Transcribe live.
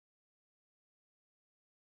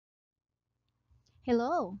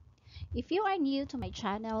Hello! If you are new to my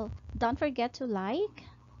channel, don't forget to like,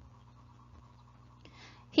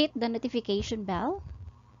 hit the notification bell,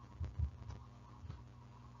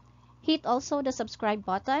 hit also the subscribe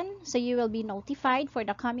button so you will be notified for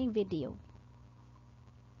the coming video.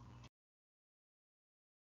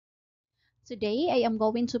 Today, I am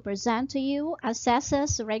going to present to you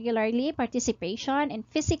assesses regularly participation in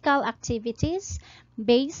physical activities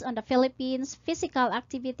based on the Philippines Physical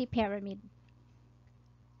Activity Pyramid.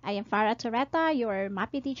 I am Farah Torreta, your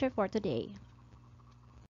MAPI teacher for today.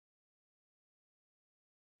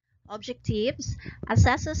 Objectives: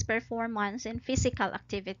 assesses performance in physical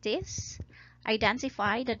activities,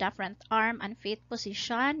 identify the different arm and feet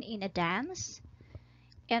position in a dance,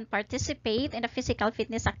 and participate in a physical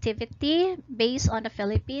fitness activity based on the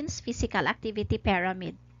Philippines Physical Activity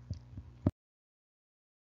Pyramid.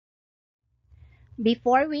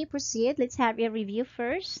 Before we proceed, let's have a review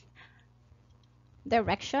first.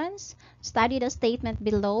 Directions: study the statement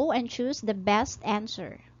below and choose the best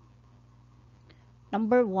answer.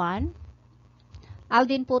 Number 1.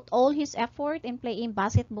 Aldin put all his effort in playing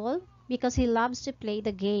basketball because he loves to play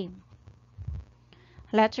the game.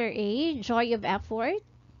 Letter A, joy of effort.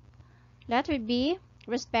 Letter B,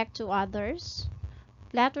 respect to others.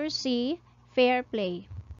 Letter C, fair play.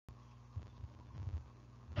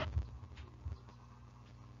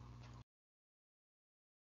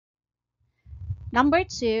 Number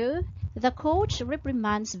 2, the coach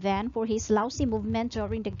reprimands Van for his lousy movement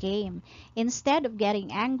during the game. Instead of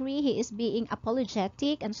getting angry, he is being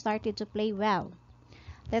apologetic and started to play well.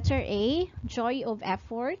 Letter A, joy of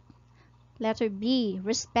effort. Letter B,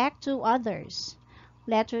 respect to others.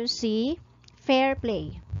 Letter C, fair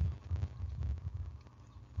play.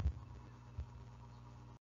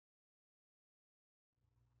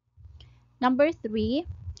 Number 3,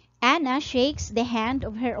 Anna shakes the hand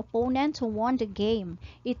of her opponent who won the game.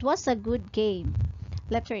 It was a good game.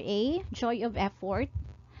 Letter A, joy of effort.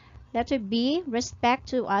 Letter B, respect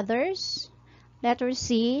to others. Letter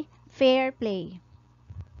C, fair play.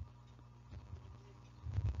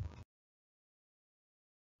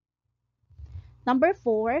 Number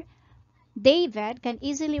 4, David can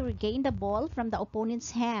easily regain the ball from the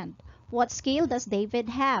opponent's hand. What skill does David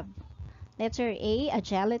have? Letter A,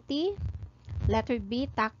 agility. Letter B,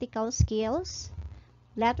 tactical skills.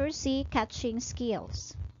 Letter C, catching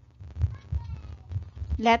skills.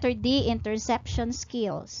 Letter D, interception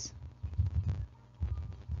skills.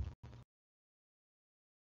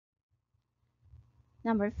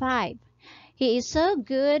 Number 5. He is so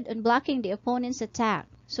good on blocking the opponent's attack,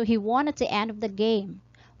 so he won at the end of the game.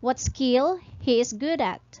 What skill he is good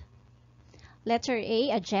at? Letter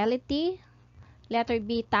A, agility. Letter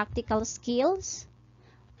B, tactical skills.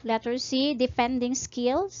 Letter C, defending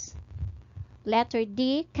skills. Letter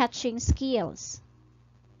D, catching skills.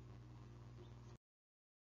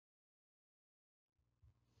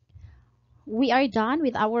 We are done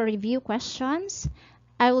with our review questions.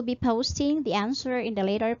 I will be posting the answer in the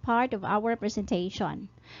later part of our presentation.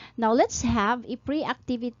 Now let's have a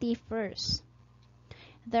pre-activity first.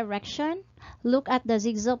 Direction: look at the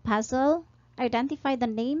jigsaw puzzle. Identify the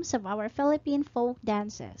names of our Philippine folk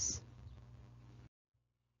dances.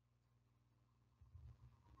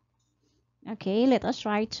 Okay, let us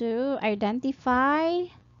try to identify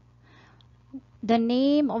the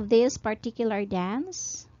name of this particular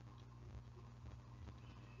dance.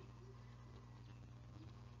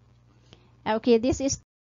 Okay, the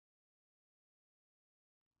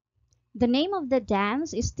name of the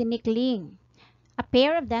dance is Tinikling. A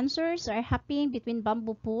pair of dancers are hopping between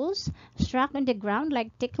bamboo poles, struck on the ground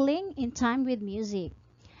like tickling in time with music.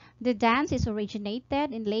 The dance is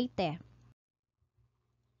originated in Leyte.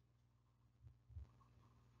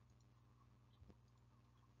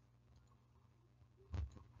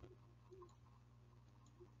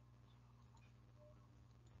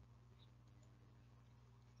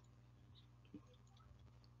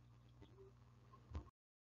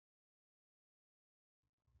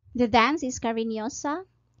 The dance is cariñosa.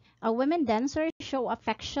 A woman dancer show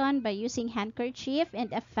affection by using handkerchief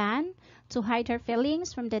and a fan to hide her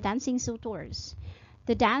feelings from the dancing suitors.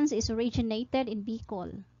 The dance is originated in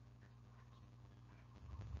Bicol.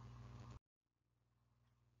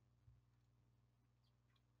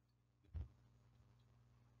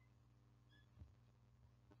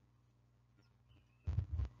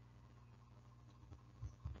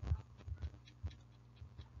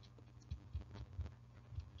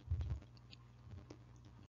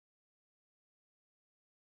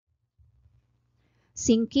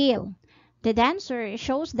 Singkil. The dancer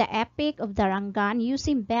shows the epic of Darangan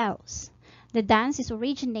using bells. The dance is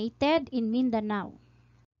originated in Mindanao.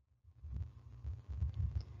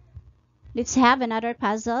 Let's have another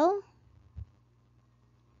puzzle.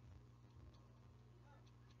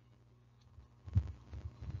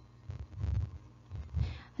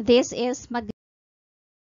 This is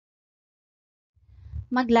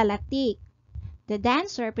maglalatik. The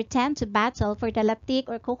dancer pretend to battle for the latik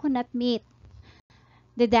or coconut meat.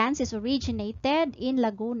 The dance is originated in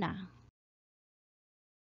Laguna.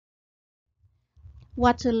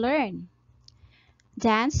 What to learn?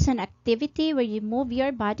 Dance is an activity where you move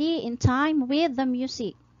your body in time with the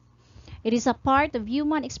music. It is a part of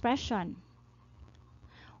human expression.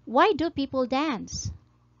 Why do people dance?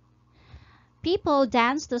 People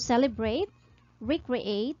dance to celebrate,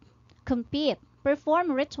 recreate, compete,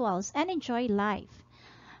 perform rituals, and enjoy life.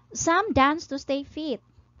 Some dance to stay fit.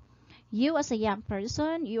 You as a young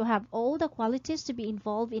person, you have all the qualities to be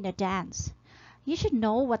involved in a dance. You should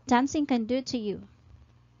know what dancing can do to you.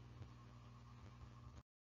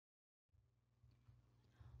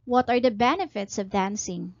 What are the benefits of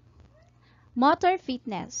dancing? Motor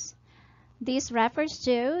fitness. This refers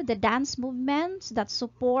to the dance movements that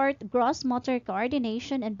support gross motor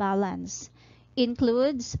coordination and balance.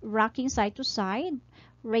 Includes rocking side to side,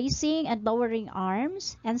 raising and lowering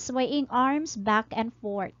arms, and swaying arms back and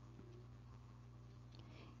forth.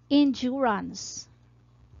 Endurance.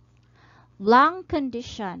 Lung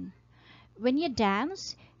condition. When you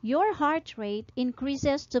dance, your heart rate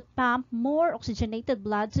increases to pump more oxygenated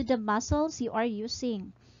blood to the muscles you are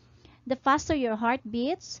using. The faster your heart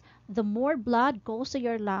beats, the more blood goes to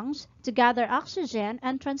your lungs to gather oxygen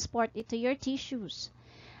and transport it to your tissues.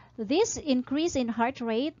 This increase in heart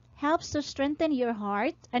rate helps to strengthen your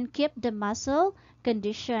heart and keep the muscle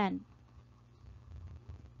conditioned.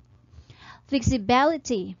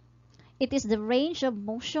 Flexibility. It is the range of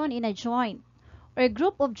motion in a joint or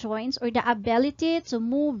group of joints or the ability to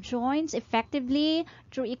move joints effectively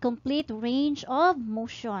through a complete range of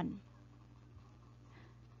motion.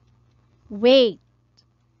 Weight.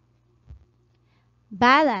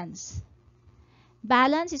 Balance.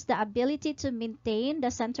 Balance is the ability to maintain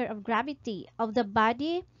the center of gravity of the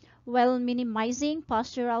body while minimizing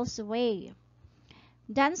postural sway.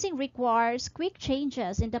 Dancing requires quick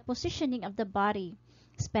changes in the positioning of the body,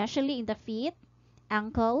 especially in the feet,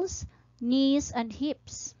 ankles, knees, and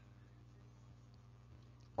hips.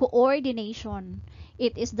 Coordination.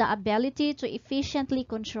 It is the ability to efficiently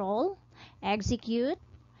control, execute,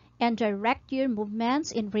 and direct your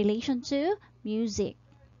movements in relation to music.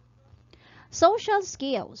 Social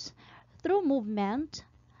skills. Through movement,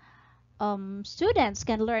 students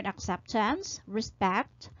can learn acceptance,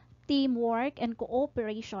 respect, teamwork, and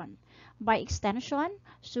cooperation. By extension,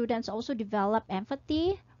 students also develop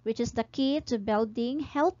empathy, which is the key to building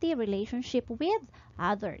healthy relationship with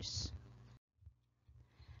others.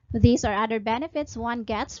 These are other benefits one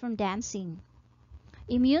gets from dancing.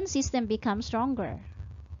 Immune system becomes stronger.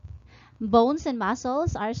 Bones and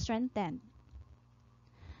muscles are strengthened.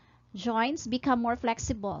 Joints become more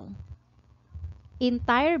flexible.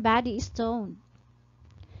 Entire body is toned.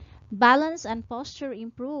 Balance and posture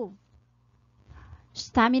improve.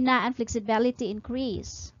 Stamina and flexibility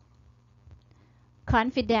increase.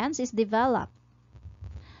 Confidence is developed.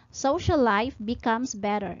 Social life becomes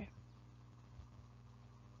better.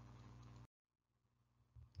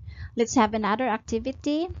 Let's have another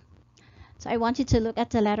activity. So I want you to look at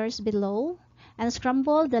the letters below and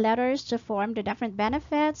scramble the letters to form the different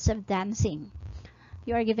benefits of dancing.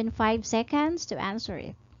 You are given 5 seconds to answer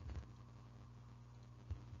it.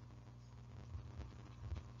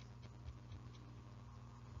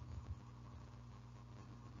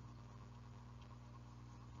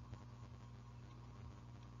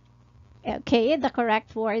 Okay, the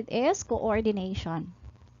correct word is coordination.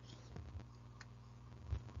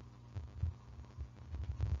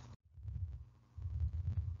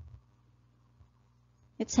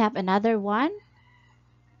 Let's have another one.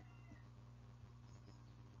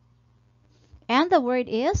 And the word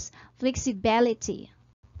is flexibility.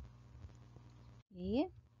 Okay.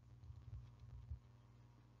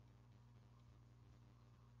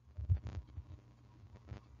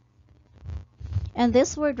 And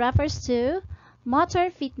this word refers to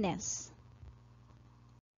motor fitness.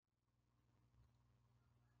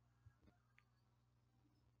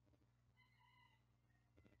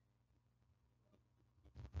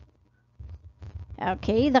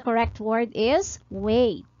 Okay, the correct word is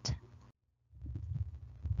weight.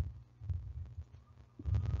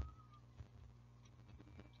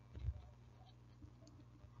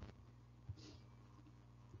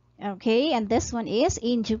 Okay, and this one is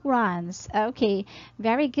endurance. Okay,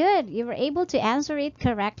 very good. You were able to answer it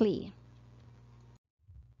correctly.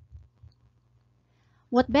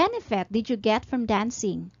 What benefit did you get from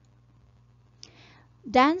dancing?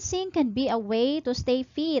 Dancing can be a way to stay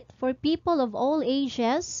fit for people of all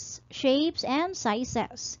ages, shapes, and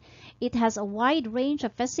sizes. It has a wide range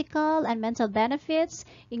of physical and mental benefits,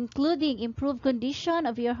 including improved condition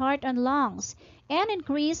of your heart and lungs, and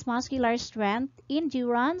increased muscular strength,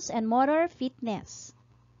 endurance, and motor fitness.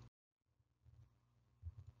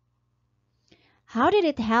 How did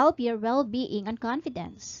it help your well-being and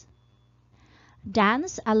confidence?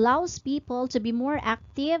 Dance allows people to be more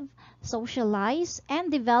active, socialize,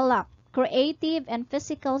 and develop creative and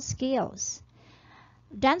physical skills.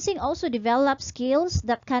 Dancing also develops skills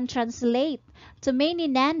that can translate to many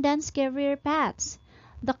non-dance career paths.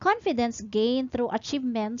 The confidence gained through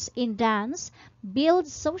achievements in dance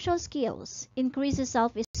builds social skills, increases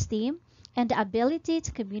self-esteem, and the ability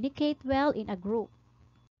to communicate well in a group.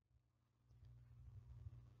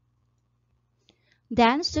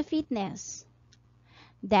 Dance to fitness.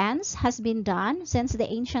 Dance has been done since the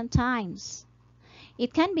ancient times.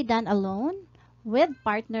 It can be done alone, with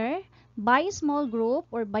partner, by a small group,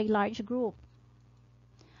 or by large group.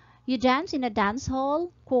 You dance in a dance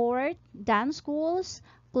hall, court, dance schools,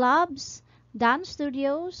 clubs, dance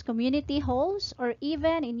studios, community halls, or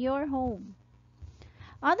even in your home.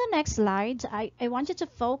 On the next slide, I want you to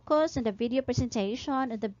focus on the video presentation on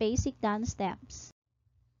the basic dance steps.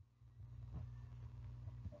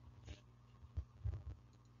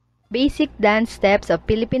 Basic dance steps of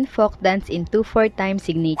Philippine folk dance in 2/4 time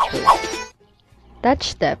signature.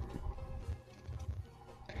 Touch step.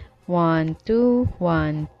 1 2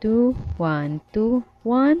 1 2 1 2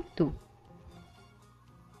 1 2.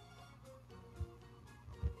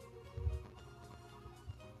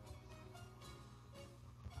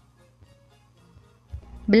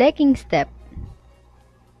 Blacking step.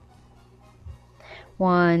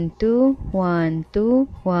 1 2 1 2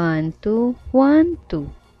 1 2 1 2.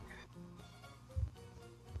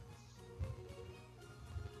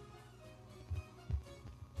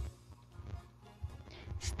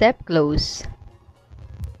 Step close.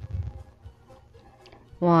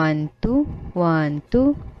 1 2 1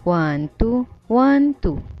 2 1 2 1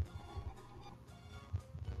 2.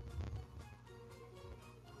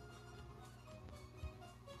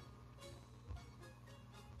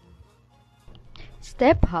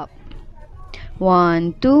 Step hop.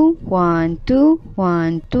 1 2 1 2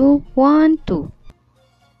 1 2 1 2.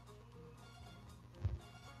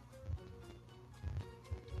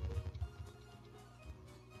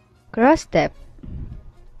 Cross step.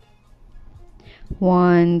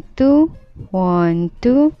 1 2 1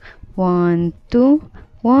 2 1 2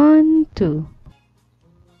 1 2.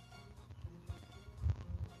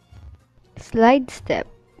 Slide step.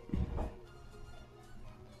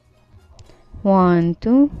 1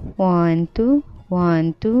 2 1 2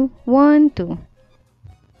 1 2 1 2.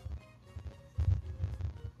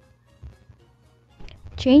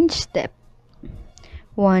 Change step.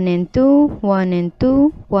 1 and 2 1 and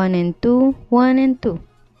 2 1 and 2 1 and 2.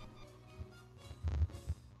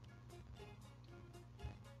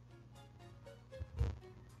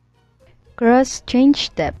 Cross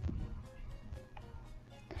change step.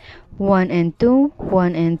 1 and 2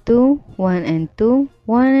 1 and 2 1 and 2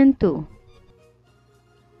 1 and 2.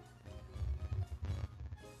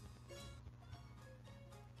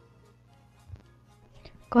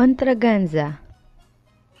 Contraganza.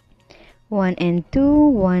 1 and 2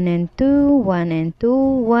 1 and 2 1 and 2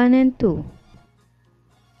 1 and 2.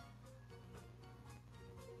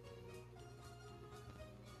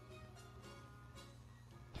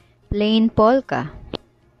 Plain polka.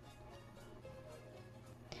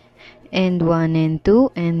 And 1 and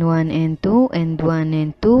 2 and 1 and 2 and 1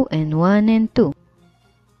 and 2 and 1 and 2.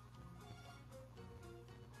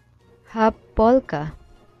 Half polka.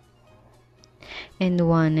 And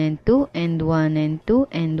 1 and 2 and 1 and 2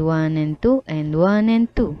 and 1 and 2 and 1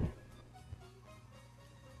 and 2.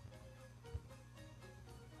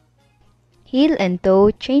 Heel and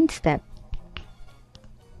toe chain step.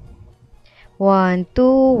 1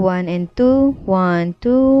 2 1 and 2 1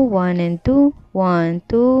 2 1 and 2 1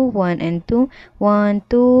 2 1 and 2 1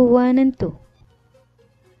 2 1 and 2.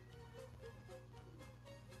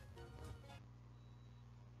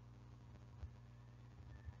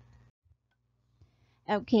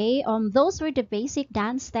 Okay, those were the basic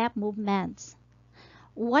dance step movements.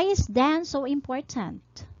 Why is dance so important?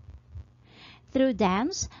 Through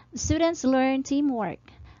dance, students learn teamwork,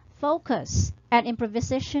 focus, and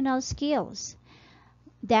improvisational skills.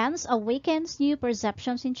 Dance awakens new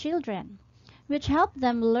perceptions in children, which help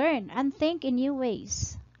them learn and think in new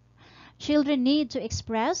ways. Children need to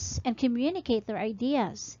express and communicate their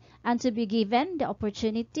ideas and to be given the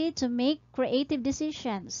opportunity to make creative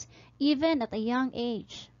decisions, even at a young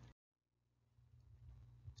age.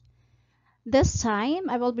 This time,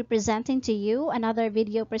 I will be presenting to you another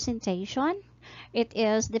video presentation. It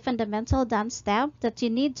is the fundamental dance step that you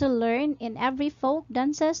need to learn in every folk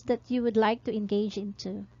dances that you would like to engage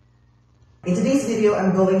into. In today's video,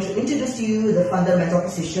 I'm going to introduce to you the fundamental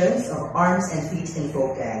positions of arms and feet in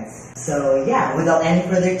folk dance. So yeah, without any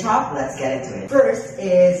further talk, let's get into it. First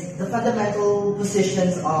is the fundamental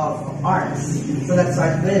positions of arms. So let's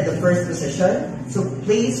start with the first position. So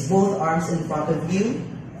place both arms in front of you,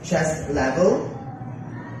 chest level.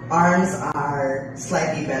 Arms are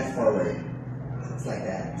slightly bent forward. It's like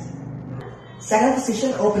that. Second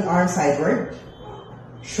position, open arm sideward,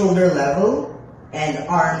 shoulder level, and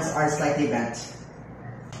arms are slightly bent.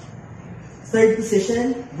 Third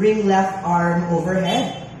position, bring left arm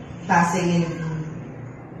overhead, passing in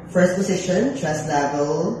first position, chest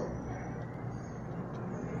level,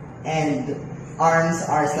 and arms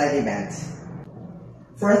are slightly bent.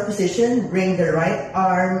 Fourth position, bring the right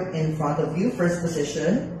arm in front of you, first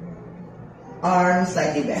position, arm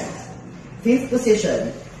slightly bent. Fifth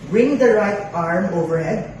position, bring the right arm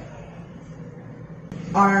overhead,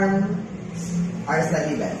 arm are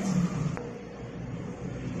slightly bent.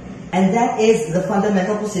 And that is the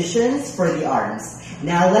fundamental positions for the arms.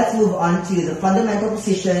 Now let's move on to the fundamental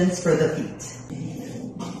positions for the feet.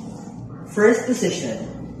 First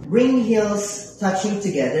position, bring heels touching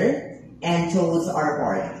together and toes are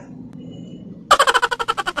apart.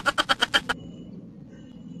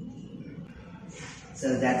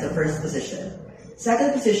 So that's the first position.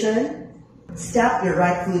 Second position, step your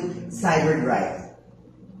right foot sideward right.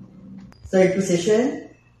 Third position,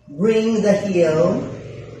 bring the heel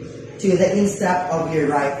to the instep of your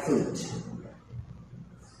right foot.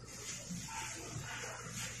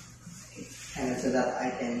 And so that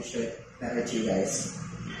I can show it better to you guys.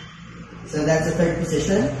 So that's the third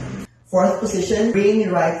position. Fourth position, bring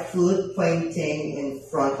your right foot pointing in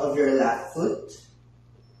front of your left foot.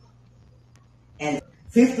 And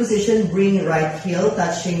fifth position, bring right heel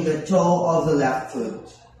touching the toe of the left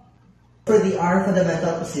foot. For the arm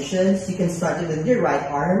fundamental positions, you can start it with your right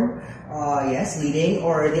arm, leading,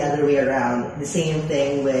 or the other way around. The same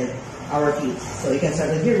thing with our feet. So you can start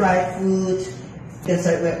with your right foot. You can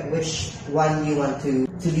start with which one you want to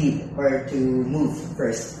lead or to move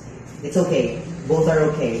first. It's okay. Both are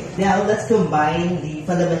okay. Now let's combine the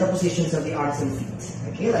fundamental positions of the arms and feet.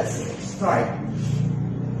 Okay, let's start.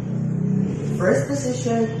 First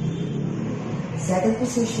position, second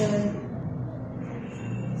position,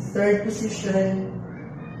 third position,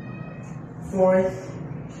 fourth,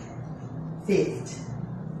 fifth,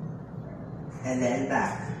 and then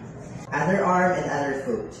back. Other arm and other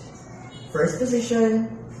foot. First position,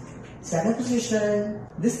 second position,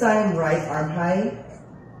 this time right arm high,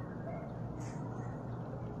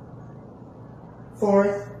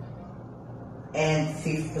 fourth, and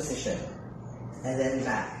fifth position, and then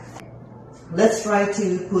back. Let's try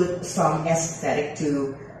to put some aesthetic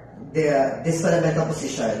to this fundamental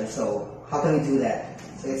position. So how can we do that?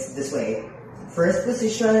 So it's this way. First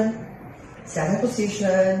position, second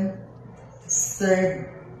position, third,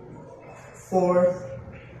 fourth,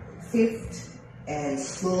 fifth, and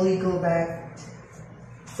slowly go back.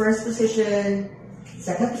 First position,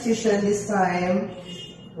 second position this time,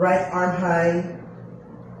 right arm high,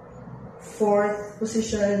 fourth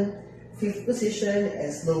position, fifth position,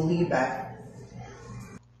 and slowly back.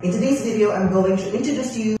 In today's video, I'm going to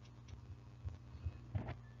introduce to you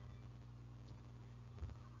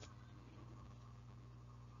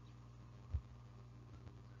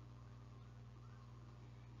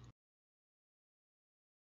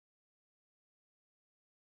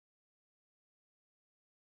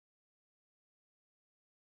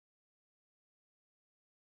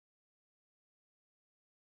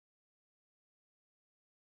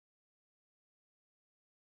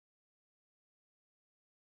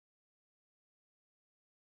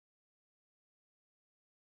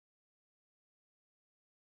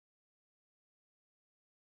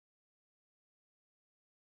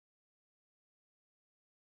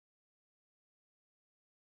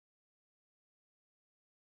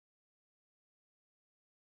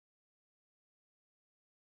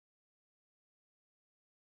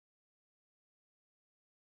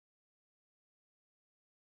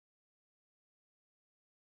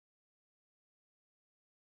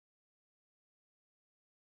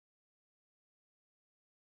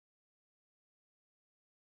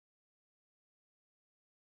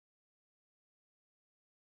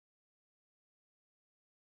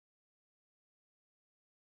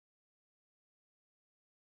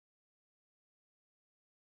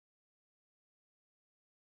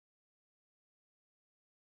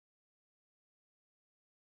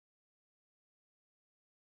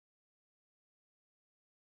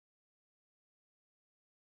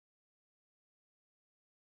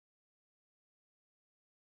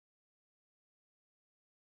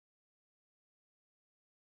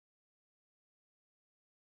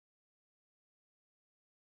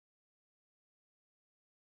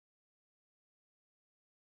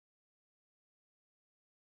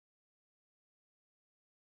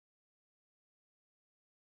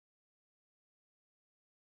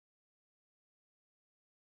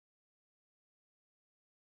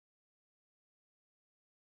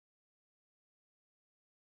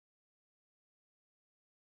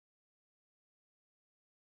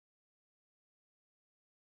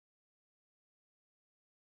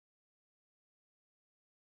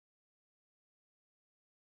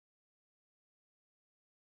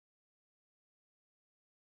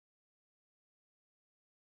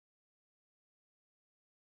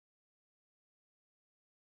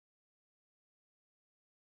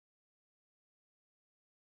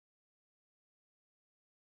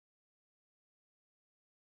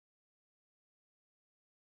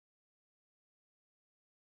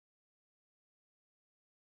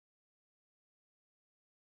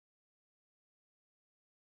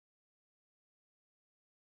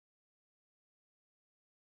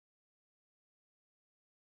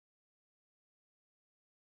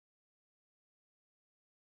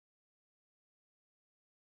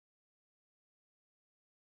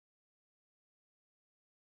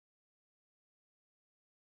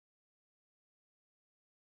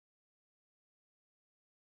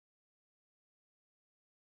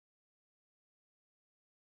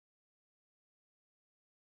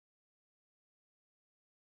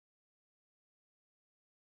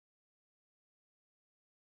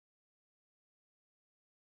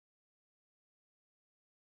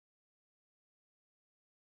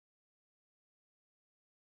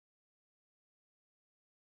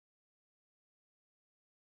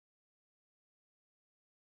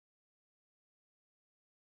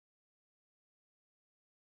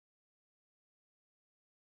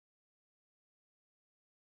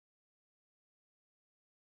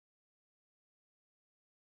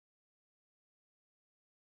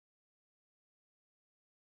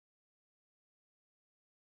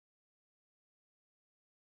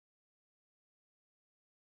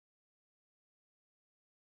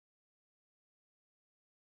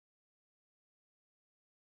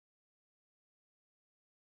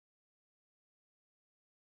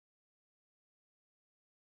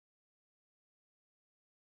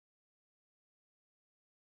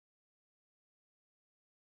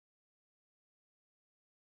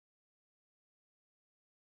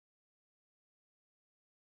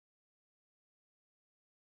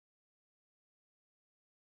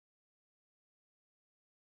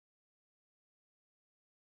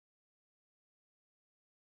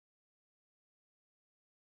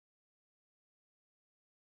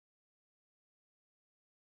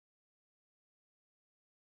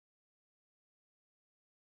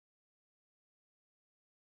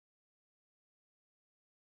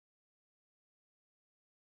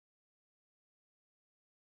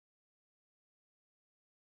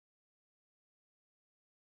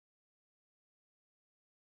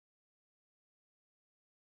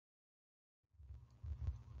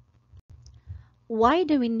Why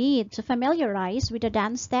do we need to familiarize with the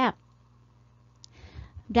dance step?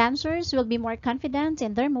 Dancers will be more confident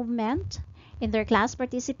in their movement, in their class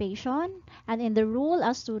participation, and in the role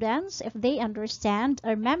as students if they understand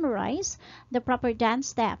or memorize the proper dance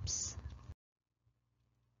steps.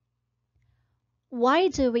 Why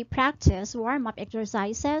do we practice warm-up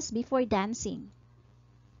exercises before dancing?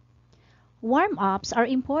 Warm-ups are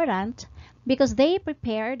important because they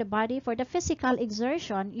prepare the body for the physical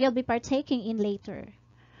exertion you'll be partaking in later.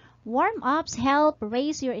 Warm-ups help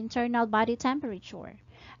raise your internal body temperature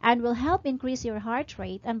and will help increase your heart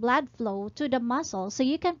rate and blood flow to the muscles so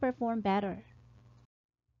you can perform better.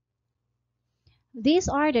 These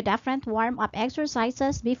are the different warm-up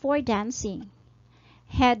exercises before dancing: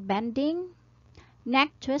 head bending, neck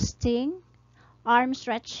twisting, arm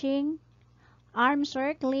stretching, arm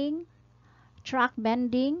circling, track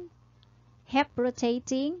bending, hip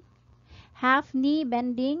rotating, half knee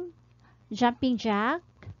bending, jumping jack,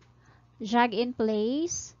 jog in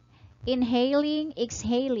place, inhaling,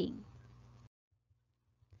 exhaling.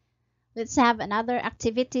 Let's have another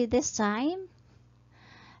activity this time.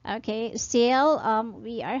 Okay, still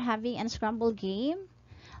we are having an unscramble game.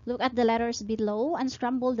 Look at the letters below and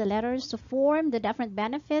scramble the letters to form the different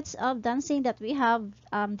benefits of dancing that we have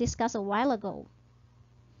discussed a while ago.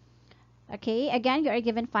 Okay, again, you are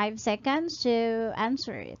given 5 seconds to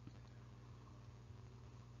answer it.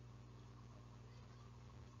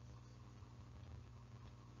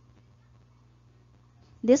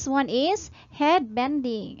 This one is head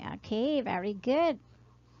bending. Okay, very good.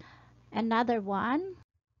 Another one.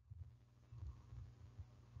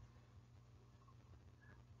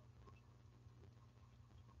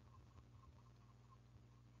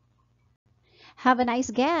 Have a nice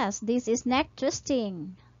guess. This is neck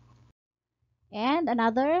twisting. And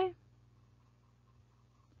another.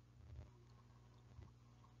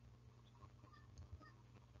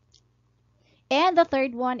 And the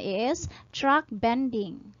third one is track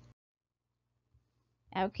bending.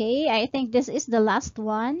 Okay, I think this is the last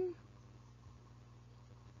one.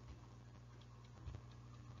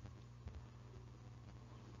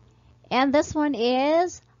 And this one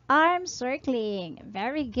is arm circling.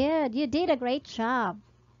 Very good. You did a great job.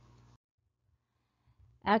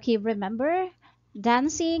 Okay, remember,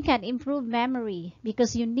 dancing can improve memory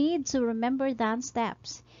because you need to remember dance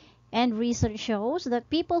steps. And research shows that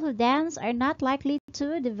people who dance are not likely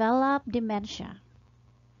to develop dementia.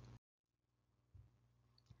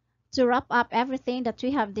 To wrap up everything that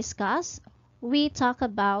we have discussed, we talk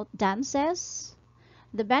about dances,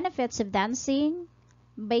 the benefits of dancing,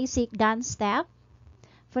 basic dance step,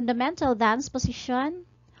 fundamental dance position,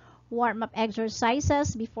 warm-up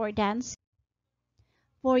exercises before dancing.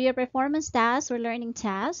 For your performance task or learning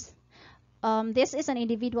task, this is an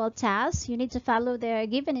individual task. You need to follow the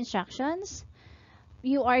given instructions.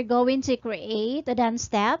 You are going to create a dance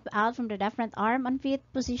step out from the different arm and feet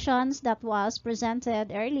positions that was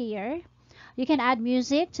presented earlier. You can add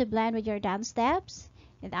music to blend with your dance steps.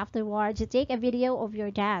 And afterwards, you take a video of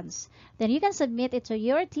your dance. Then you can submit it to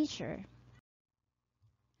your teacher.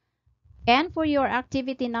 And for your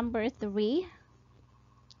activity number 3,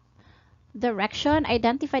 direction,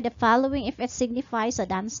 identify the following if it signifies a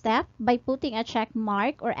dance step by putting a check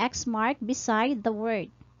mark or X mark beside the word.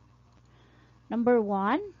 Number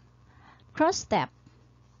 1, cross step.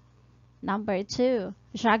 Number 2,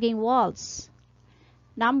 jogging waltz.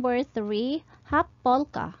 Number 3, hop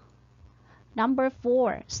polka. Number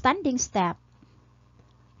 4, standing step.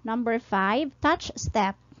 Number 5, touch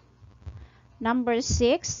step. Number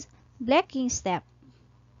 6, blacking step.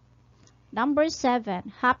 Number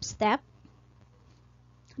 7, hop step.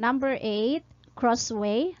 Number 8,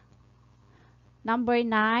 crossway. Number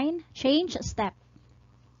 9, change step.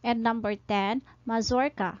 And number 10,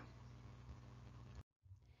 mazurka.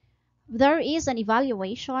 There is an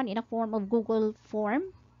evaluation in a form of Google form.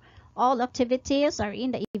 All activities are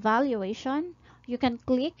in the evaluation. You can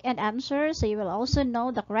click and answer so you will also know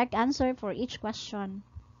the correct answer for each question.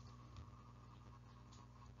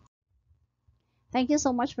 Thank you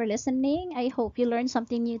so much for listening. I hope you learned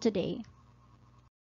something new today.